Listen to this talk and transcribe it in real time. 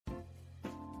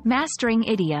Mastering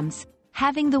idioms,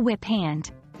 having the whip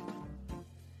hand.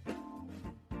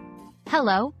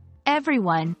 Hello,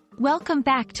 everyone. Welcome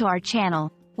back to our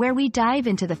channel, where we dive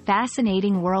into the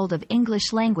fascinating world of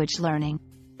English language learning.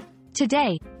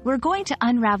 Today, we're going to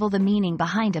unravel the meaning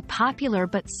behind a popular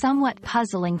but somewhat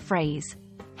puzzling phrase,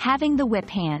 having the whip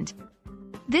hand.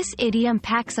 This idiom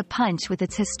packs a punch with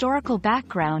its historical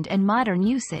background and modern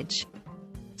usage.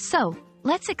 So,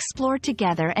 let's explore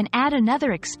together and add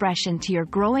another expression to your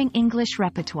growing English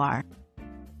repertoire.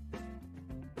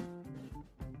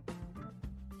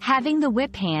 Having the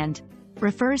whip hand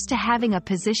refers to having a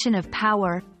position of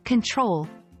power, control,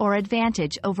 or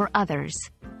advantage over others.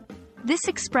 This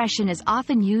expression is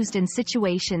often used in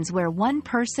situations where one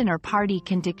person or party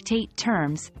can dictate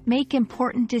terms, make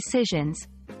important decisions,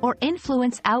 or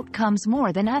influence outcomes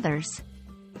more than others.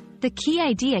 The key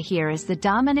idea here is the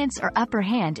dominance or upper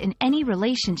hand in any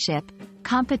relationship,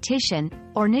 competition,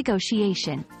 or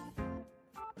negotiation.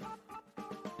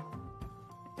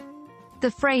 The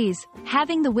phrase,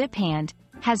 having the whip hand,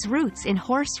 has roots in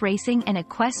horse racing and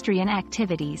equestrian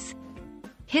activities.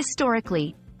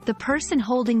 Historically, the person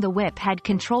holding the whip had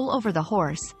control over the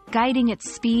horse, guiding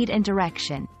its speed and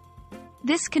direction.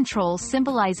 This control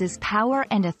symbolizes power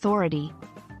and authority,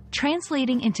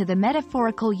 translating into the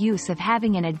metaphorical use of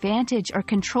having an advantage or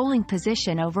controlling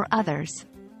position over others.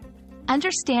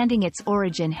 Understanding its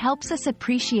origin helps us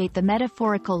appreciate the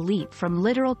metaphorical leap from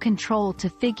literal control to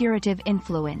figurative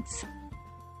influence.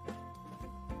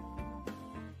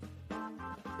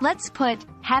 Let's put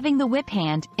having the whip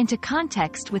hand into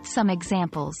context with some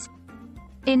examples.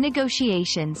 In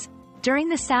negotiations, during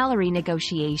the salary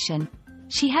negotiation,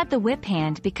 she had the whip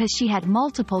hand because she had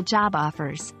multiple job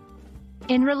offers.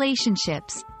 In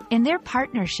relationships, in their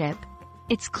partnership,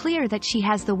 it's clear that she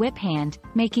has the whip hand,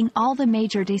 making all the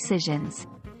major decisions.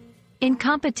 In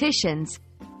competitions,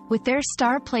 with their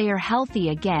star player healthy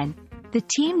again, the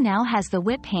team now has the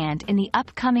whip hand in the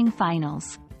upcoming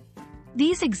finals.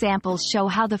 These examples show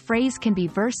how the phrase can be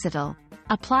versatile,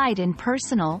 applied in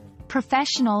personal,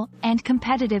 professional, and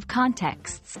competitive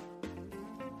contexts.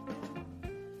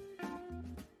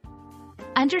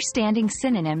 Understanding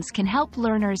synonyms can help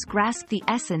learners grasp the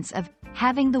essence of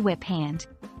having the whip hand.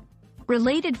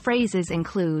 Related phrases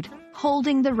include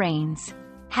holding the reins,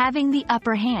 having the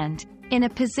upper hand, in a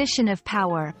position of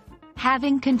power,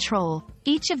 having control.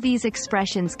 Each of these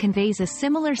expressions conveys a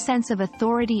similar sense of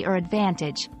authority or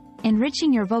advantage,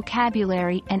 enriching your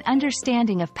vocabulary and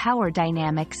understanding of power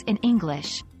dynamics in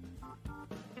English.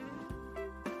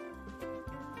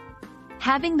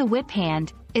 Having the whip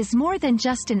hand is more than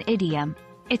just an idiom.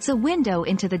 It's a window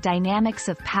into the dynamics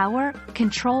of power,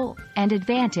 control, and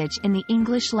advantage in the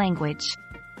English language.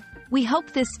 We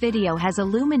hope this video has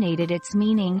illuminated its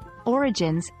meaning,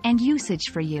 origins, and usage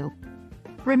for you.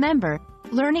 Remember,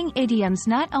 learning idioms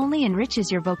not only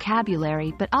enriches your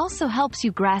vocabulary but also helps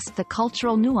you grasp the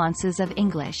cultural nuances of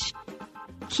English.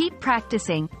 Keep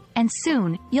practicing, and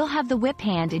soon, you'll have the whip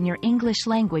hand in your English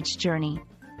language journey.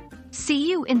 See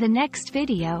you in the next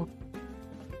video.